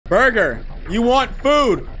Burger, you want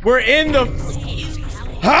food? We're in the...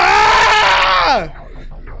 Ah!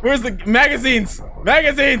 Where's the magazines?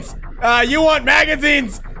 Magazines! You want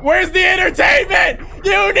magazines? Where's the entertainment?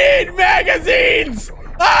 You need magazines!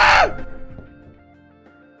 Ah!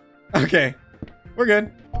 Okay, we're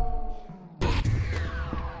good.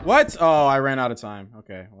 What? Oh, I ran out of time.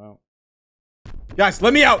 Okay, well. Guys,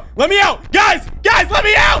 let me out! Let me out! Guys! Guys, let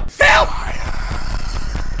me out! Help!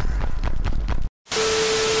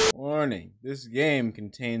 Warning. This game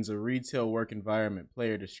contains a retail work environment.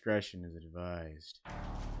 Player discretion is advised.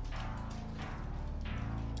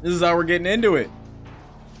 This is how we're getting into it.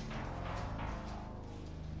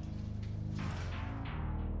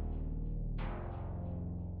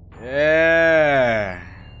 Yeah.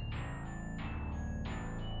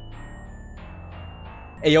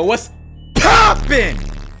 Hey, yo, what's poppin'?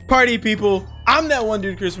 Party people, I'm that one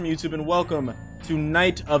dude, Chris from YouTube, and welcome to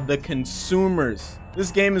Night of the Consumers. This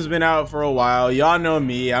game has been out for a while. Y'all know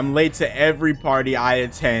me. I'm late to every party I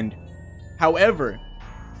attend. However,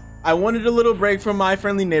 I wanted a little break from my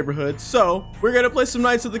friendly neighborhood, so we're gonna play some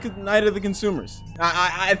Night of the Consumers.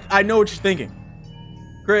 I know what you're thinking.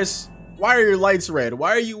 Chris, why are your lights red?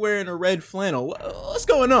 Why are you wearing a red flannel? What's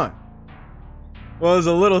going on? Well, there's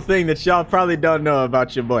a little thing that y'all probably don't know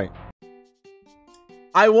about your boy.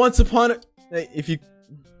 I once upon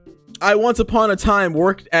a time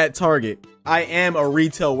worked at Target. I am a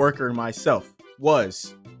retail worker myself.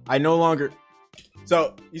 I no longer.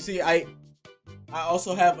 So you see, I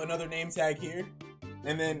also have another name tag here,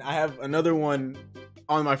 and then I have another one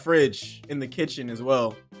on my fridge in the kitchen as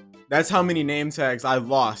well. That's how many name tags I've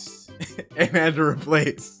lost and had to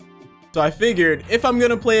replace. So I figured if I'm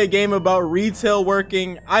gonna play a game about retail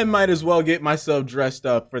working, I might as well get myself dressed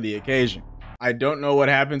up for the occasion. I don't know what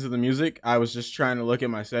happened to the music. I was just trying to look at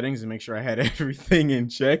my settings and make sure I had everything in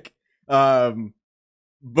check. But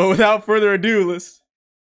without further ado, let's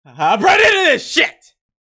hop right into this shit.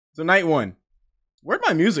 So night one. Where'd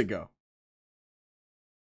my music go?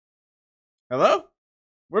 Hello?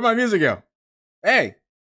 Where'd my music go? Hey!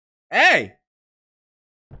 Hey!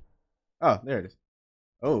 Oh, there it is.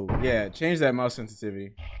 Oh, yeah. Change that mouse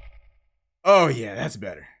sensitivity. Oh, yeah. That's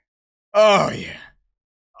better. Oh, yeah.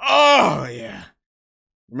 Oh, yeah.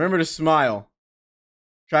 Remember to smile.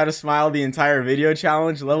 Try to smile the entire video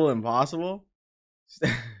challenge. Level impossible.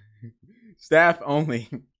 Staff only.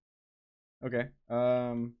 Okay.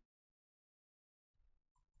 How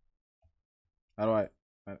do I...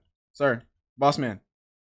 Sir. Boss man.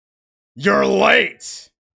 You're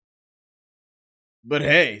late! But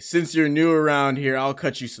hey, since you're new around here, I'll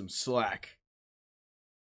cut you some slack.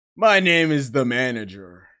 My name is the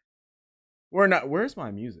manager. Where's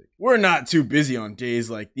my music? We're not too busy on days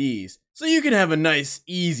like these, so you can have a nice,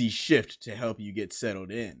 easy shift to help you get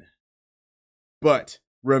settled in. But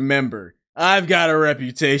remember, I've got a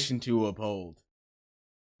reputation to uphold.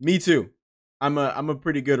 Me too. I'm a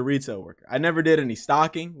pretty good retail worker. I never did any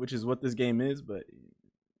stocking, which is what this game is, but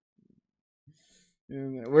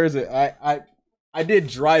where is it? I did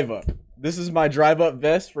drive up. This is my drive up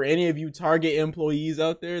vest for any of you Target employees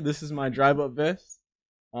out there. This is my drive up vest.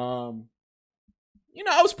 You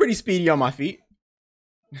know, I was pretty speedy on my feet.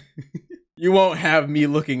 You won't have me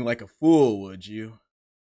looking like a fool, would you?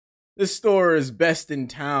 This store is the best in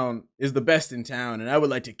town, and I would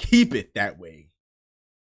like to keep it that way.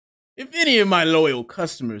 If any of my loyal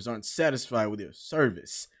customers aren't satisfied with your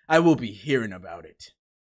service, I will be hearing about it.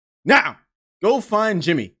 Now, go find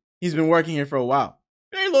Jimmy. He's been working here for a while.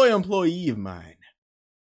 Very loyal employee of mine.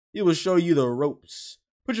 He will show you the ropes.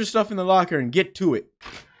 Put your stuff in the locker and get to it.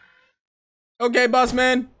 Okay, boss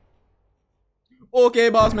man. Okay,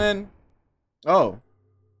 boss man. Oh.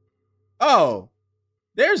 Oh.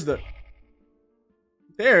 There it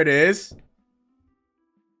is.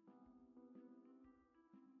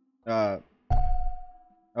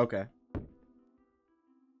 Okay.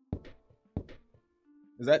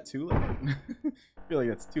 Is that too loud? I feel like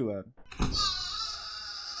that's too loud.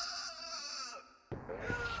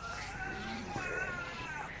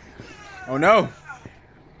 Oh no!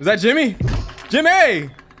 Is that Jimmy?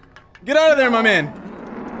 Jimmy! Get out of there, my man!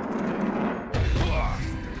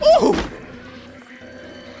 Ooh!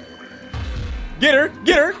 Get her!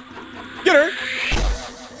 Get her! Get her!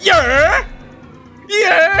 Yeah!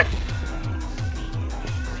 Yeah!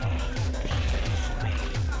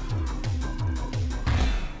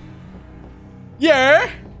 Yeah!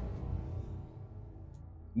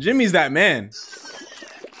 Jimmy's that man.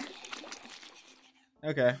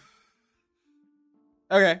 Okay.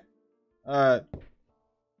 Okay.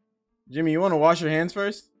 Jimmy, you want to wash your hands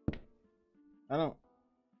first? I don't.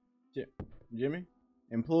 Jimmy?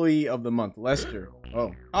 Employee of the month, Lester.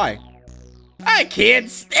 Oh, hi. I can't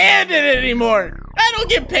stand it anymore. I don't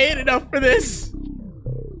get paid enough for this.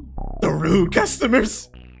 The rude customers.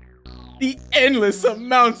 The endless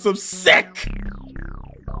amounts of sick.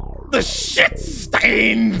 The shit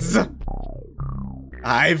stains.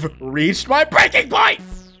 I've reached my breaking point.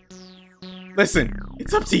 Listen,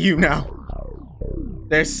 it's up to you now.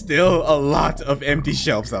 There's still a lot of empty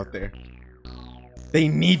shelves out there. They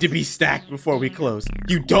need to be stacked before we close.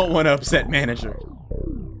 You don't want to upset manager.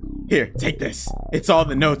 Here, take this. It's all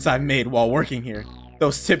the notes I've made while working here.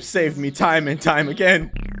 Those tips saved me time and time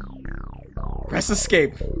again. Press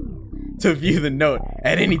escape to view the note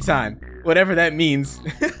at any time. Whatever that means.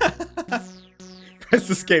 Press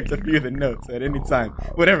escape to view the notes at any time.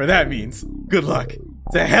 Whatever that means. Good luck.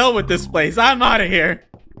 To hell with this place. I'm out of here.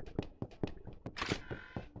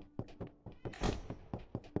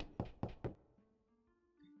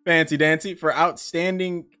 Fancy dancy for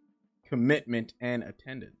outstanding commitment and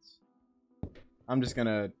attendance. I'm just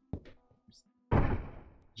gonna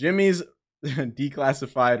Jimmy's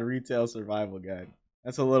declassified retail survival guide.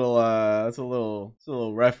 That's a little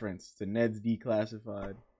reference to Ned's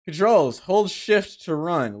Declassified. Controls, hold shift to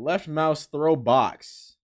run. Left mouse throw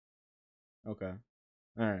box. Okay.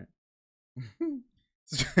 Alright.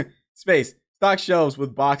 Space. Stock shelves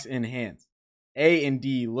with box in hands. A and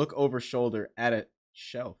D look over shoulder at a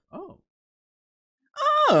shelf. Oh.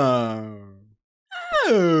 Oh.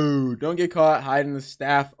 Don't get caught. Hide in the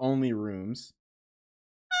staff only rooms.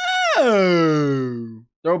 Oh.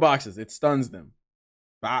 Throw boxes. It stuns them.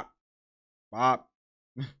 Bop. Bop.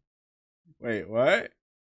 Wait, what?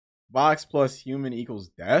 Box plus human equals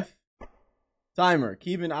death? Timer.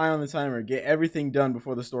 Keep an eye on the timer. Get everything done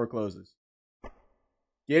before the store closes.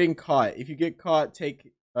 Getting caught. If you get caught,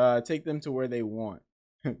 take them to where they want.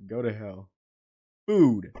 Go to hell.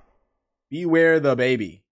 Food. Beware the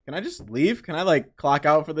baby. Can I just leave? Can I like clock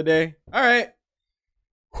out for the day? All right.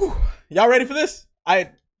 Y'all ready for this?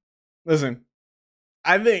 Listen.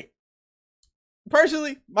 I think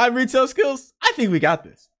personally, my retail skills, I think we got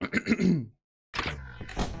this.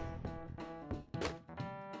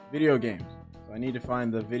 Video games. So I need to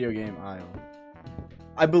find the video game aisle.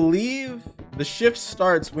 I believe the shift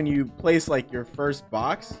starts when you place like your first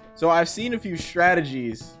box. So I've seen a few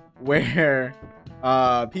strategies where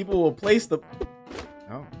people will place the...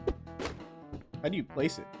 Oh. How do you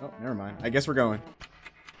place it? Oh, never mind. I guess we're going.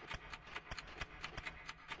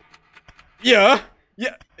 Yeah.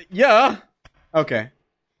 Yeah. Yeah. Okay.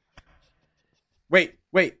 Wait.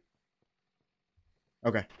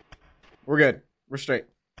 Okay. We're good. We're straight.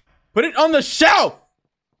 Put it on the shelf!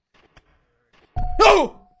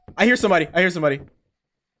 Oh! I hear somebody. I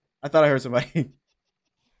thought I heard somebody.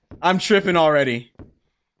 I'm tripping already.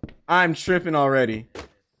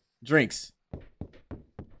 Drinks.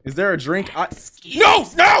 Is there a drink? No!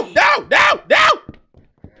 No!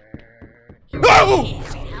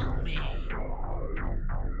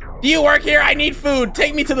 Do you work here? I need food.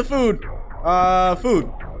 Take me to the food. Food.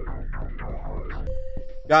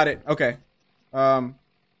 Got it. Okay. No!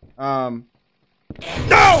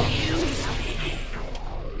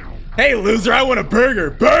 Hey, loser, I want a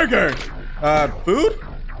burger. Burger! Food?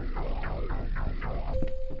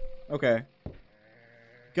 Okay.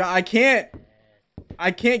 God, I can't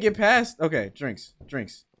get past. Okay, drinks.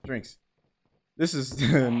 This is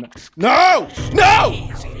No!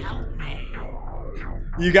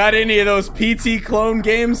 You got any of those PT clone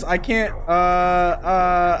games? I can't los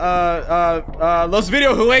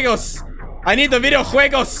videojuegos. I need the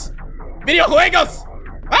videojuegos.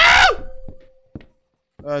 Ah!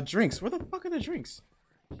 Drinks. Where the fuck are the drinks?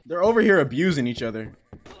 They're over here abusing each other.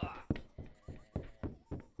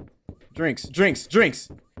 Drinks. Drinks.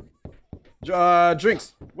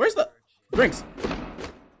 Where's the drinks?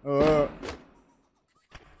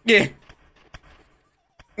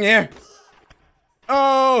 Yeah.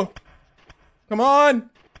 Oh. Come on.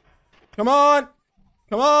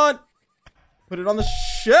 Put it on the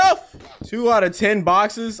shelf. 2 out of 10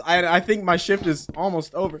 boxes. I think my shift is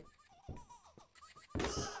almost over.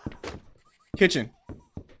 Kitchen.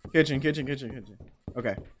 Okay.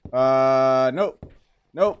 Nope.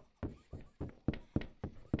 No!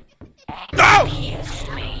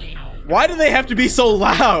 Why do they have to be so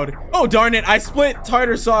loud? Oh, darn it. I spilled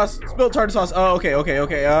tartar sauce. Oh, okay.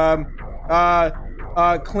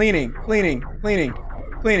 Cleaning.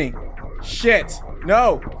 Shit.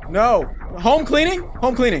 No. Home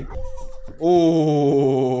cleaning.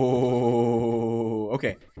 Oh.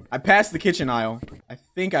 Okay. I passed the kitchen aisle. I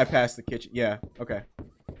think I passed the kitchen. Yeah. Okay.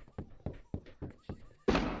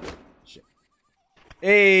 Shit.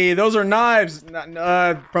 Hey, those are knives.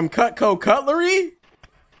 From Cutco Cutlery?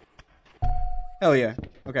 Hell yeah.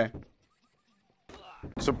 Okay.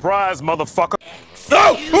 Surprise, motherfucker.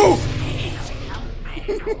 No!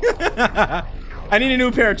 I need a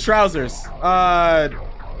new pair of trousers.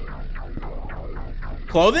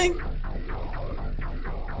 Clothing?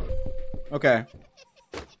 Okay.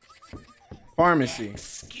 Pharmacy.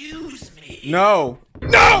 Excuse me. No.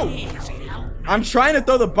 No! I'm trying to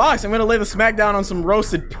throw the box. I'm gonna lay the smack down on some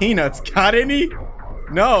roasted peanuts. Got any?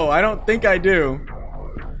 No, I don't think I do.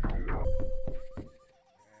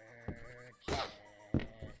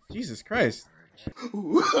 Jesus Christ.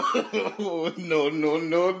 No, no, no,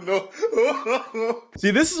 no.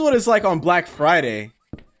 See, this is what it's like on Black Friday.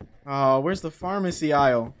 Oh, where's the pharmacy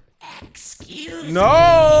aisle? Excuse me.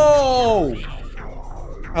 No!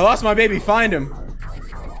 I lost my baby. Find him.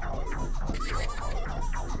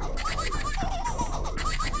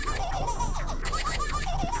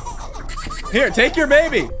 Here, take your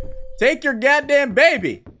baby. Take your goddamn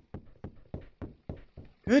baby.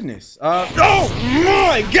 Goodness. Oh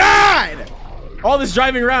my God! All this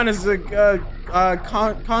driving around is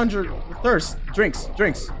conjure thirst. Drinks.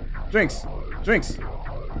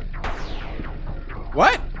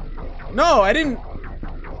 What? No, I didn't.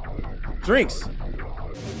 Drinks.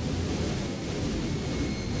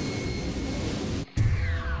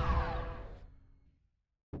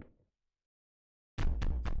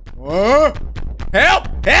 Whoa.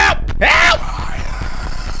 Help! Help! Help!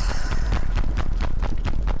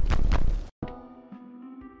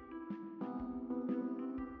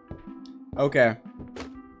 Okay.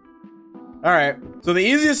 All right. So the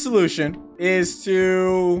easiest solution is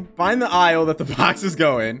to find the aisle that the boxes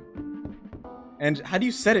go in. And how do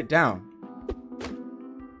you set it down?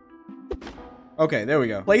 Okay, there we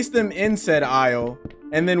go. Place them in said aisle.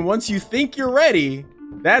 And then once you think you're ready,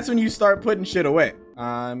 that's when you start putting shit away.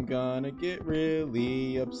 I'm gonna get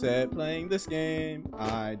really upset playing this game.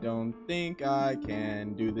 I don't think I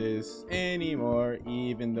can do this anymore.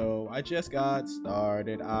 Even though I just got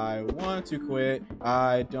started, I want to quit.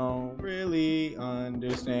 I don't really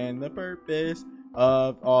understand the purpose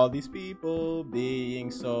of all these people being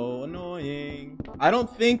so annoying. I don't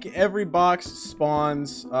think every box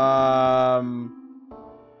spawns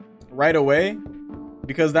right away,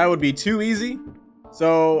 because that would be too easy.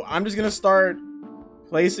 So I'm just gonna start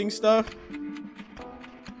placing stuff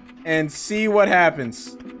and see what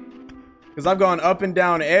happens, because I've gone up and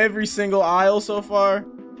down every single aisle so far,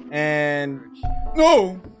 and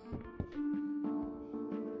no,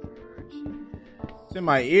 it's in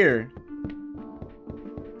my ear.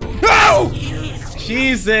 No!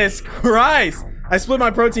 Jesus Christ! I split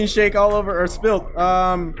my protein shake all over, or spilled.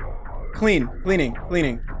 Cleaning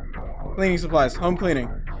supplies, home cleaning.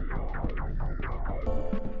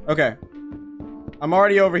 Okay. I'm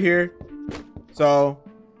already over here, so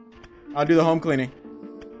I'll do the home cleaning.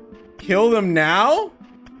 Kill them now?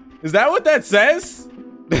 Is that what that says?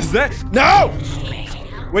 Is that? No!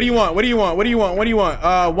 What do you want? What do you want? What do you want? What do you want?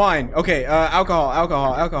 Wine. Okay, alcohol.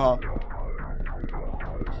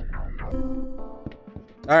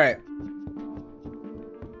 All right.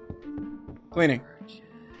 Cleaning.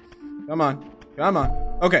 Come on.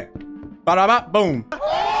 Okay. Ba-da-ba, boom.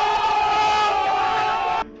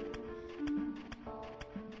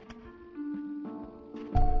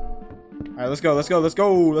 All right, let's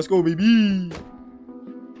go, baby.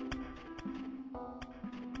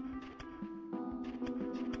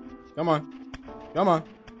 Come on.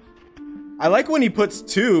 I like when he puts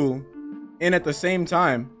two in at the same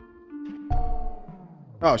time.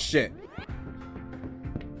 Oh, shit.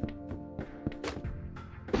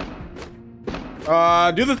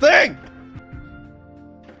 Do the thing!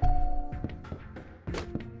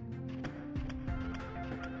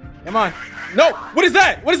 Come on. No! What is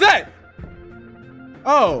that?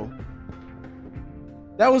 Oh.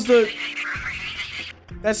 That's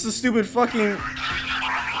the stupid fucking...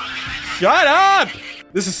 Shut up!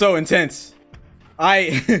 This is so intense.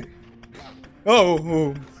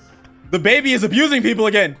 Oh. The baby is abusing people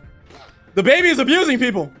again.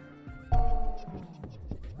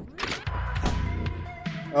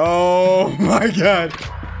 Oh my God.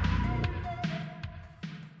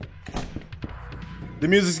 The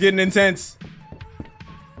music's getting intense.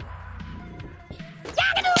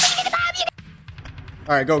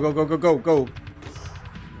 All right, go.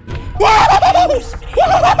 Whoa!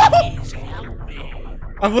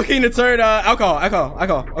 I'm looking to turn alcohol.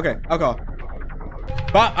 Okay, alcohol.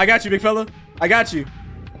 Bop, I got you, big fella. I got you.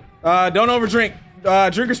 Don't overdrink.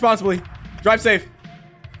 Drink responsibly. Drive safe.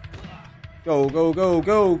 Go.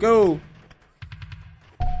 Woohoo!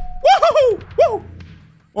 Woo!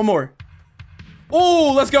 One more.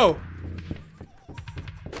 Oh, let's go.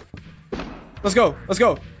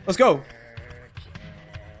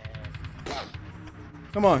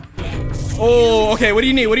 Come on. Oh, okay. What do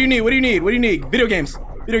you need? What do you need? What do you need? What do you need? Video games.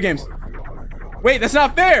 Video games. Wait, that's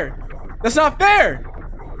not fair. That's not fair.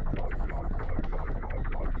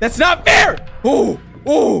 That's not fair. Oh,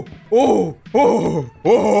 oh, oh, oh,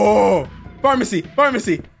 oh. Pharmacy,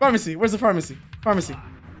 pharmacy, pharmacy. Where's the pharmacy? Pharmacy,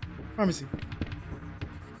 pharmacy.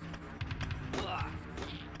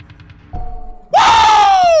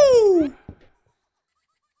 Woo!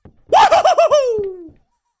 Woo!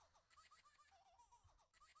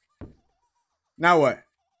 Now what?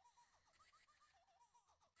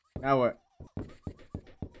 Now what?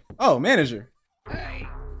 Oh, manager.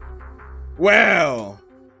 Well,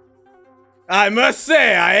 I must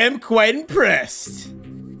say I am quite impressed.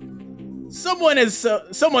 Someone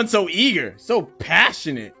so eager, so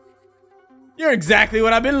passionate. You're exactly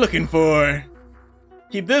what I've been looking for.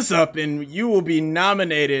 Keep this up and you will be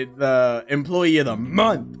nominated the Employee of the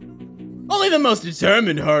Month. Only the most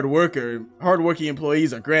determined hardworking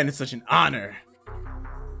employees are granted such an honor.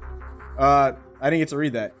 I didn't get to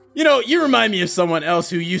read that. You know, you remind me of someone else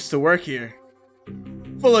who used to work here.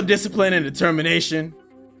 Full of discipline and determination.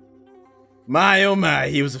 My oh my,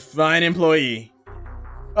 he was a fine employee.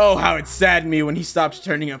 Oh, how it saddened me when he stopped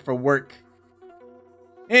turning up for work.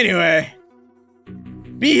 Anyway,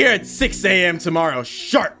 be here at 6 a.m. tomorrow,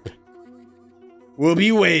 sharp. We'll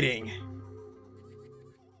be waiting.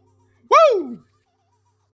 Woo!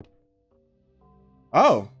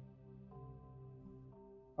 Oh.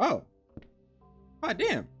 Oh. Ah,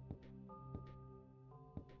 damn.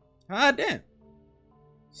 Ah, damn.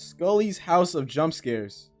 Scully's House of Jump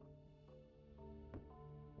Scares.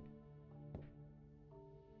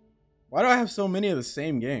 Why do I have so many of the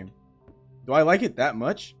same game? Do I like it that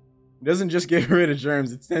much? It doesn't just get rid of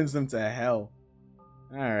germs, it sends them to hell.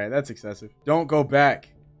 Alright, that's excessive. Don't go back.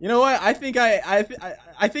 You know what? I think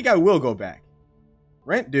I will go back.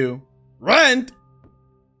 Rent due. Rent?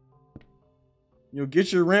 You'll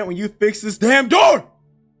get your rent when you fix this damn door!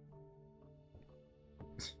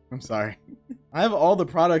 I'm sorry. I have all the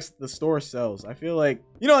products the store sells. I feel like,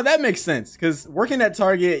 you know, that makes sense. Because working at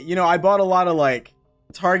Target, you know, I bought a lot of like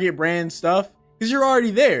Target brand stuff. Because you're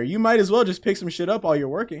already there. You might as well just pick some shit up while you're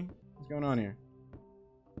working. What's going on here?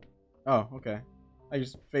 Oh, okay. I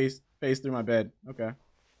just phased through my bed. Okay.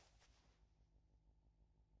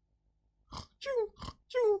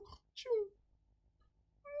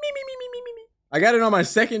 I got it on my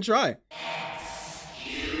second try.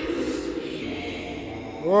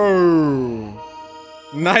 Whoa.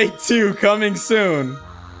 Night 2 coming soon.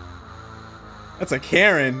 That's a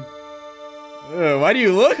Karen. Ugh, why do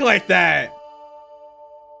you look like that?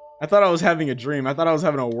 I thought I was having a dream. I thought I was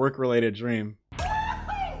having a work-related dream.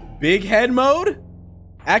 Big head mode?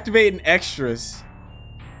 Activating extras.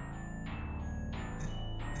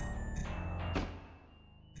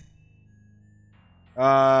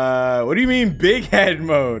 What do you mean big head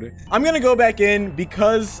mode? I'm gonna go back in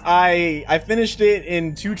because I finished it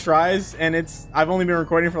in 2 tries and I've only been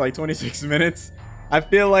recording for like 26 minutes. I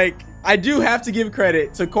feel like I do have to give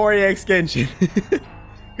credit to Corey X Genshin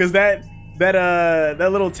because that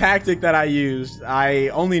little tactic that I used, I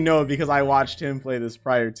only know because I watched him play this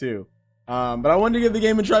prior to. But I wanted to give the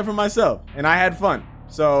game a try for myself and I had fun.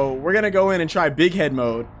 So we're gonna go in and try big head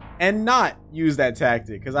mode and not use that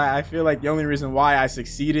tactic because I feel like the only reason why I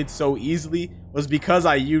succeeded so easily was because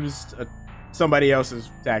I used somebody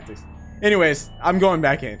else's tactics. Anyways, I'm going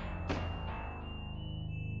back in.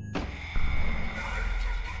 Night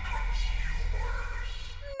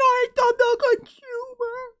of the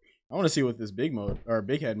Consumer. I want to see what this big mode or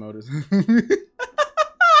big head mode is.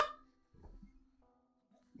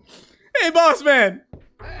 Hey, boss man.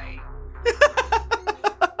 Hey.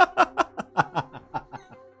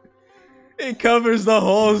 It covers the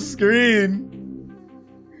whole screen.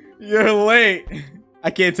 You're late. I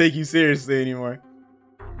can't take you seriously anymore.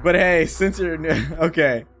 But hey, since you're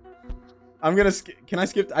okay, I'm gonna can I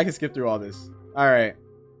skip? I can skip through all this. All right.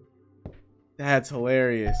 That's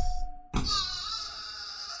hilarious.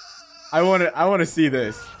 I want to see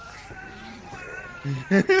this.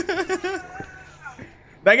 That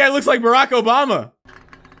guy looks like Barack Obama.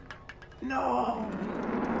 No.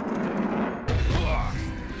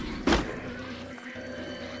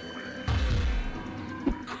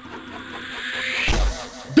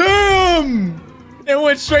 Damn! It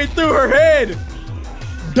went straight through her head.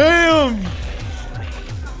 Damn!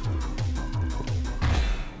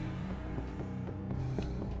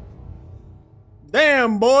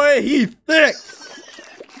 Damn, boy, he thick.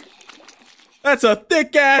 That's a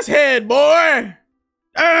thick ass head, boy.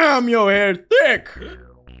 Damn, your hair thick. Alright,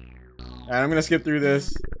 I'm gonna skip through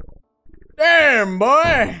this. Damn,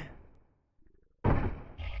 boy. How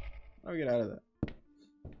do we get out of that?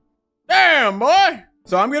 Damn, boy.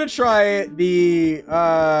 So I'm gonna try it the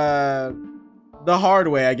hard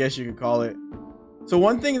way, I guess you could call it. So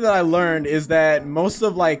one thing that I learned is that most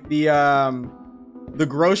of like the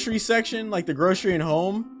grocery section, like the grocery and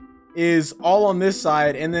home, is all on this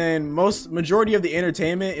side, and then majority of the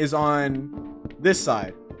entertainment is on this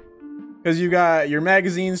side. Because you got your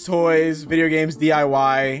magazines, toys, video games,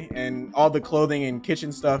 DIY, and all the clothing and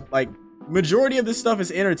kitchen stuff. Like, majority of this stuff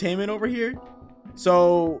is entertainment over here.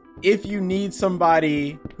 So if you need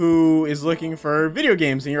somebody who is looking for video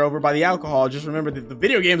games and you're over by the alcohol, just remember that the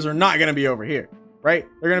video games are not going to be over here, right?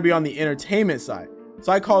 They're going to be on the entertainment side.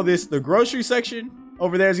 So I call this the grocery section.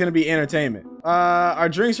 Over there is going to be entertainment. Our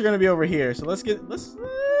drinks are going to be over here. So let's get it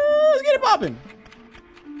popping.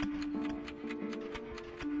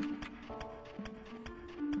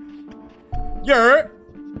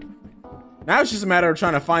 Now it's just a matter of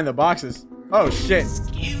trying to find the boxes. Oh shit.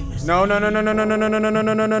 No.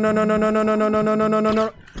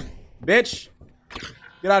 Bitch.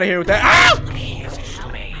 Get out of here with that. Ow!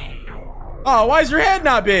 Oh, why is your head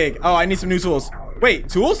not big? Oh, I need some new tools. Wait,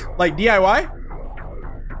 tools? Like DIY?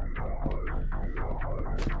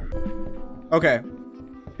 Okay.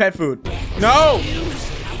 Pet food. No!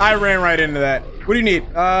 I ran right into that. What do you need?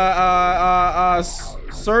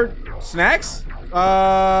 Snacks?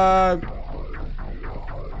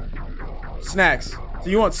 Snacks. So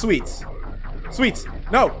you want sweets? Sweets.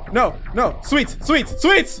 No. Sweets.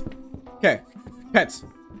 Okay. Pets.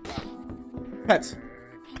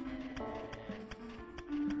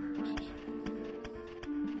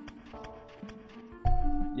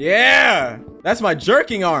 Yeah. That's my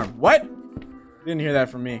jerking arm. What? Didn't hear that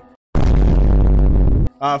from me.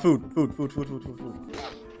 Food.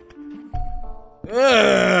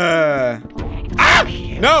 Ah!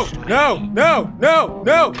 No!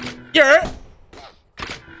 Yeah!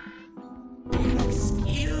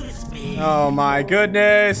 Oh my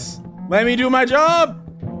goodness. Let me do my job.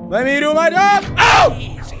 Oh!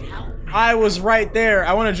 I was right there.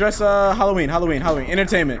 I want to dress Halloween.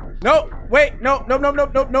 Entertainment. No, wait, no.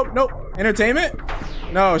 Entertainment?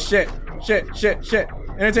 No, shit.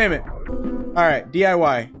 Entertainment. All right,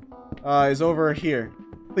 DIY is over here.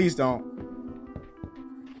 Please don't.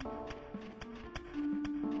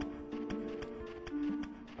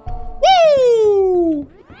 Woo!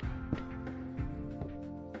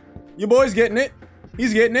 Your boy's getting it.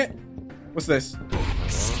 He's getting it. What's this?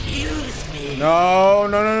 Excuse me. No.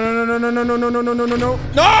 No!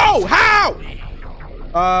 How?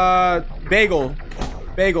 Bagel.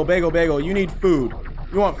 You need food.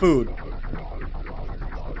 You want food.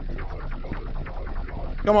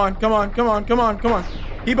 Come on.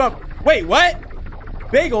 Keep up. Wait, what?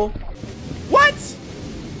 Bagel? What?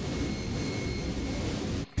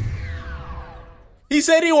 He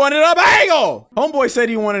said he wanted a bagel. Homeboy said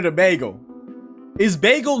he wanted a bagel. Is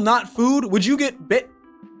bagel not food? Would you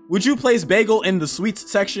place bagel in the sweets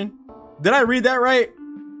section? Did I read that right?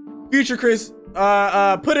 Future Chris,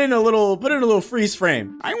 put in a little freeze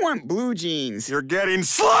frame. I want blue jeans. You're getting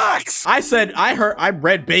slacks. I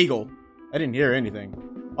read bagel. I didn't hear anything.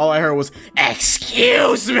 All I heard was,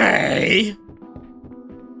 excuse me.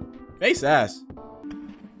 Face ass.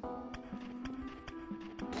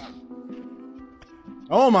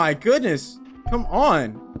 Oh my goodness. Come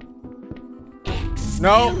on.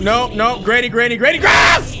 No. Grady.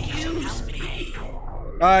 Grab!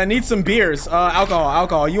 Need some beers.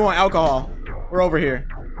 Alcohol. You want alcohol? We're over here.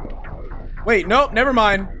 Wait, nope, never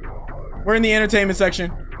mind. We're in the entertainment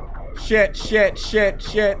section. Shit.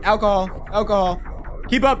 Alcohol.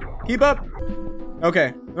 Keep up.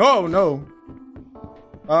 Okay. Oh, no.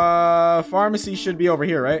 Pharmacy should be over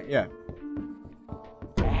here, right? Yeah.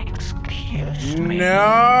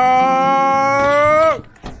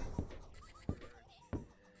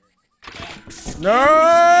 No!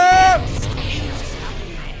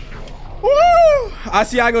 Woo!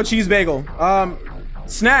 Asiago cheese bagel.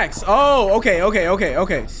 Snacks. Oh,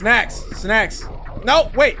 okay. Snacks.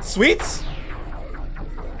 No, wait, sweets?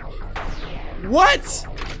 What?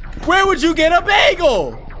 Where would you get a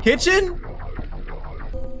bagel? Kitchen?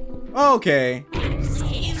 Okay.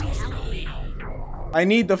 I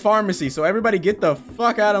need the pharmacy, so everybody get the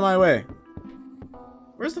fuck out of my way.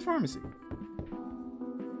 Where's the pharmacy?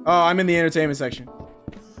 Oh, I'm in the entertainment section.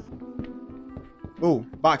 Ooh,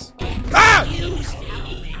 box. Ah!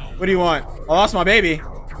 What do you want? I lost my baby.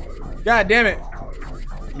 God damn it.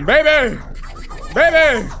 Baby!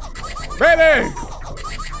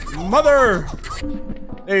 Mother!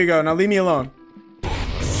 There you go. Now leave me alone.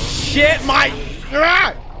 Shit, my...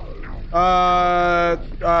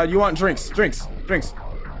 You want drinks.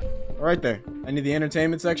 Right there. I need the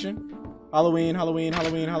entertainment section. Halloween, Halloween,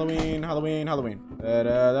 Halloween, Halloween, Halloween, Halloween. Da,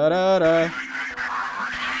 da, da, da, da.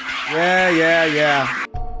 Yeah, yeah, yeah.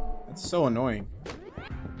 That's so annoying.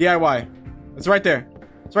 DIY. It's right there.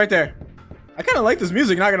 It's right there. I kind of like this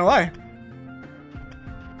music, not gonna lie.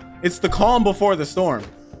 It's the calm before the storm.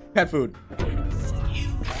 Pet food.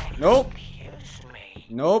 Nope.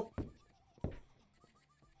 Nope.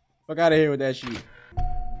 Fuck out of here with that shit.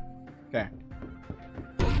 Okay.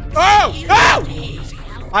 Oh! Oh!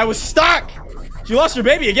 I was stuck! You lost your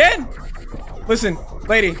baby again? Listen,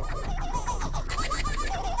 lady.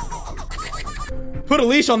 Put a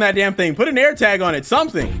leash on that damn thing. Put an air tag on it.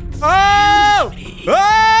 Something. Oh!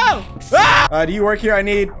 Oh! Ah! Do you work here? I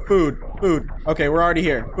need food. Food. Okay, we're already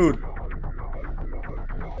here. Food.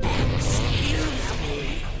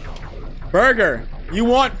 Burger. You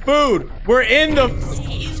want food? We're in the.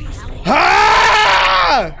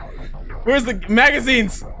 Ah! Where's the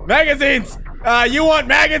magazines? Magazines. You want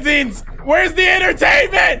magazines? Where's the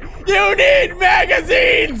entertainment? You need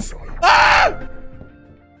magazines. Ah!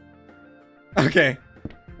 Okay,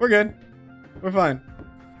 we're good. We're fine.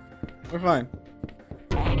 We're fine.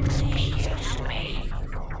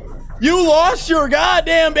 You lost your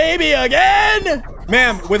goddamn baby again?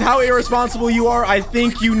 Ma'am, with how irresponsible you are, I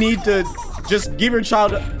think you need to just give your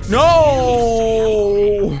child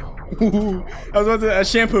no. I was about to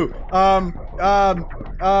shampoo.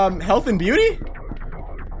 Health and beauty?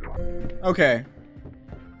 Okay.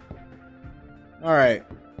 All right.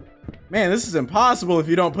 Man, this is impossible if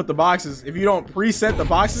you don't put the boxes, if you don't preset the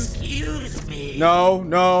boxes. Excuse me. No,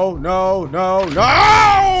 no, no, no,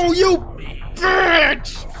 no, you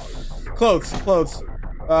bitch! Clothes,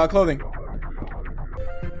 clothing.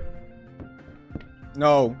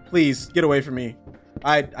 No, please, get away from me.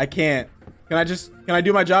 I can't. Can I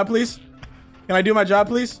do my job, please? Can I do my job,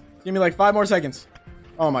 please? Give me like 5 more seconds.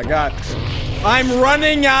 Oh my God. I'm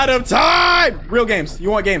running out of time! Real games.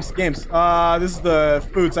 You want games? Games. This is the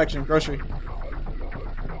food section. Grocery.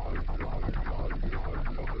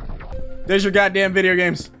 There's your goddamn video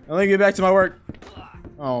games. Now let me get back to my work.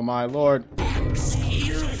 Oh my Lord.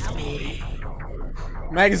 Excuse me.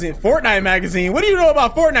 Magazine. Fortnite magazine. What do you know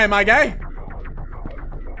about Fortnite, my guy?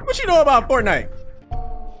 What you know about Fortnite?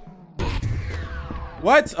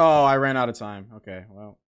 What? Oh, I ran out of time. Okay,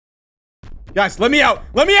 well. Guys, let me out!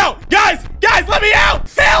 Let me out! Guys! Guys, let me out!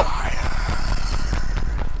 Help!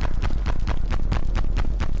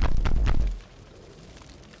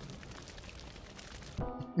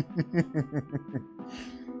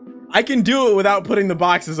 I can do it without putting the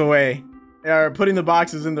boxes away. Or putting the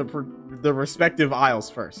boxes in the respective aisles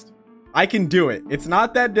first. I can do it. It's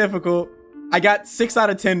not that difficult. I got 6 out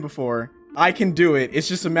of 10 before. I can do it. It's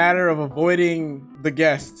just a matter of avoiding the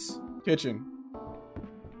guests' kitchen.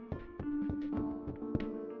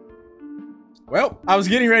 Well, I was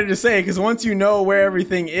getting ready to say, because once you know where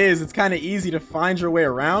everything is, it's kind of easy to find your way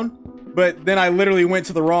around. But then I literally went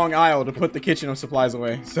to the wrong aisle to put the kitchen supplies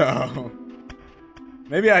away. So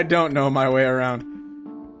maybe I don't know my way around.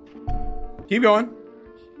 Keep going.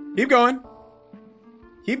 Keep going.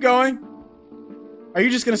 Keep going. Are you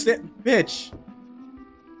just gonna stay? Bitch.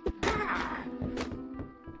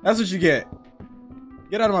 That's what you get.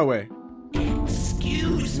 Get out of my way.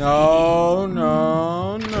 Excuse me. No,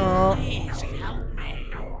 no, no. Please help me.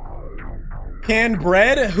 Canned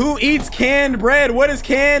bread? Who eats canned bread? What is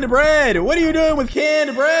canned bread? What are you doing with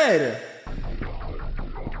canned bread?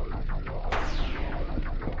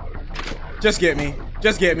 Just get me.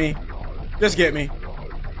 Just get me. Just get me.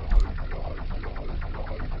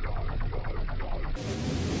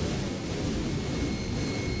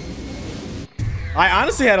 I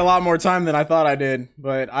honestly had a lot more time than I thought I did,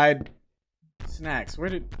 but snacks. Where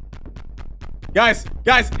did... Guys,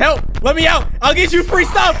 help! Let me out! I'll get you free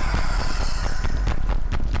stuff!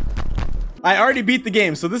 I already beat the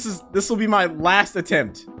game, so this will be my last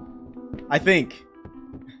attempt. I think.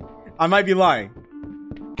 I might be lying.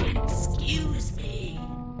 Excuse me.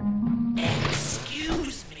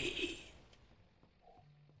 Excuse me.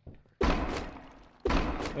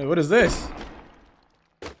 Wait, what is this?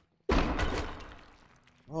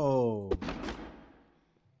 Oh.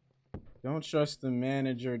 Don't trust the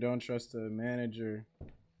manager. Don't trust the manager.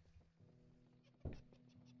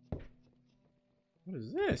 What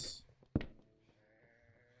is this?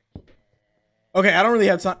 Okay, I don't really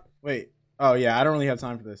have time. Wait. Oh, yeah, I don't really have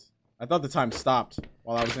time for this. I thought the time stopped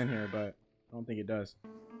while I was in here, but I don't think it does.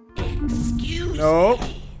 Excuse Nope.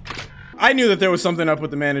 me. I knew that there was something up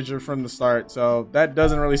with the manager from the start, so that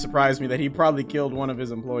doesn't really surprise me that he probably killed one of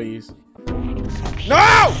his employees.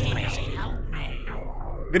 No! Please help me.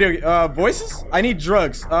 Video, voices? I need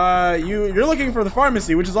drugs. You're looking for the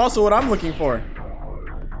pharmacy, which is also what I'm looking for.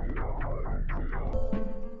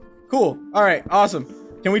 Cool. All right. Awesome.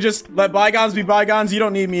 Can we just let bygones be bygones? You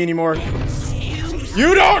don't need me anymore.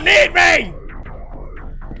 You don't need me!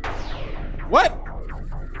 What?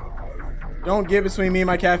 Don't get between me and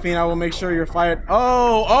my caffeine. I will make sure you're fired.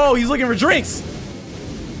 Oh, he's looking for drinks.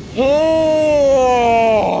 Oh.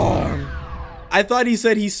 I thought he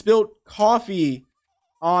said he spilled coffee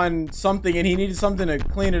on something and he needed something to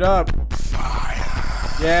clean it up.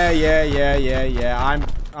 Yeah.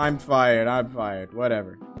 I'm fired. I'm fired.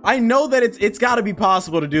 Whatever. I know that it's got to be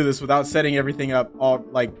possible to do this without setting everything up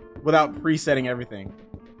without presetting everything.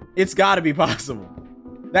 It's got to be possible.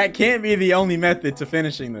 That can't be the only method to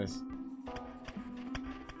finishing this.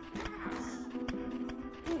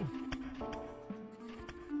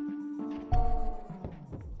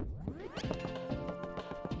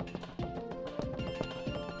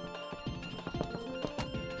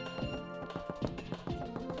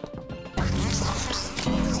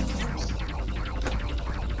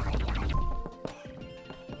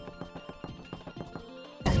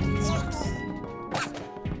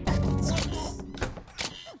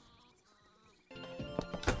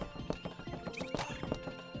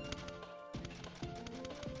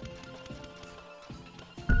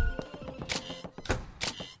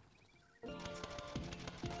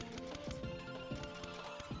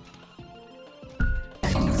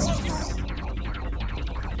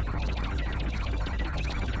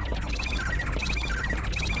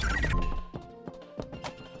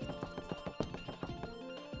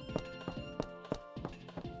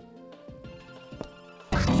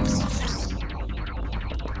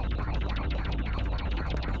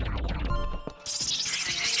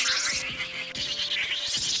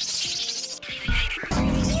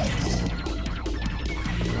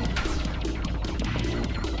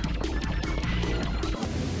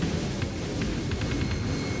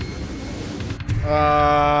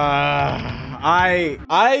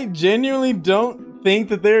 I genuinely don't think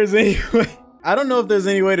that there's any way. I don't know if there's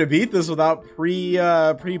any way to beat this without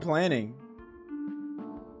pre-planning.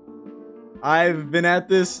 I've been at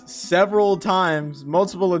this several times,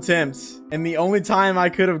 multiple attempts, and the only time I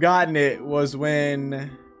could have gotten it was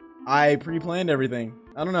when I pre-planned everything.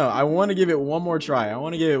 I don't know. I want to give it one more try. I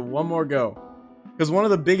want to give it one more go. Because one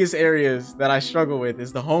of the biggest areas that I struggle with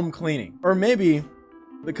is the home cleaning. Or maybe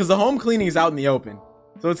because the home cleaning is out in the open.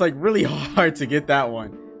 So it's like really hard to get that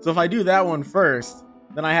one. So if I do that one first,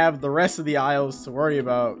 then I have the rest of the aisles to worry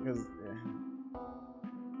about. Because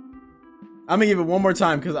I'm gonna give it one more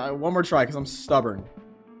time, one more try, because I'm stubborn.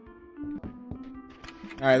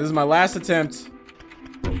 All right, this is my last attempt.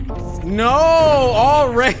 No,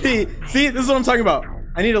 already. See, this is what I'm talking about.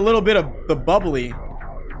 I need a little bit of the bubbly.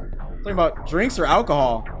 I'm talking about drinks or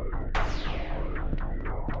alcohol.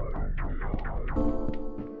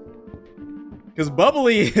 Because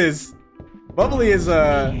bubbly is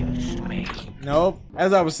nope.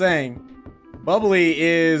 As I was saying, bubbly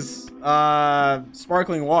is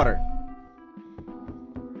sparkling water.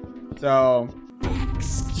 So,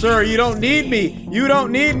 sir, you don't need me. You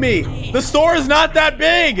don't need me. The store is not that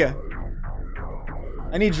big.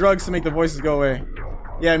 I need drugs to make the voices go away.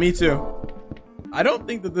 Yeah, me too. I don't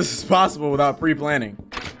think that this is possible without pre-planning.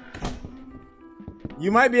 You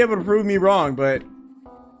might be able to prove me wrong, but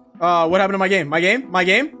what happened to my game? My game? My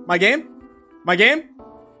game? My game? My game?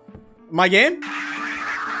 My game?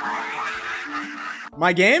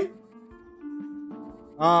 My game?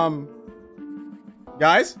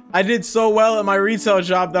 Guys, I did so well at my retail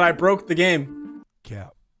job that I broke the game.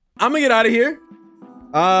 Cap. I'm gonna get out of here.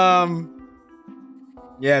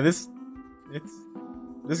 Yeah, this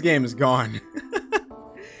game is gone.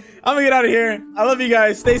 I'm gonna get out of here. I love you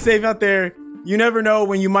guys. Stay safe out there. You never know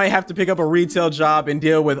when you might have to pick up a retail job and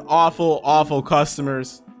deal with awful, awful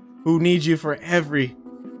customers who need you for every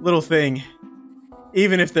little thing,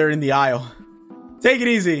 even if they're in the aisle. Take it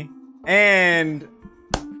easy, and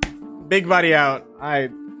Big Buddy out. I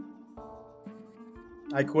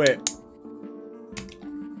quit.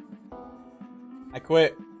 I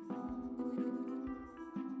quit.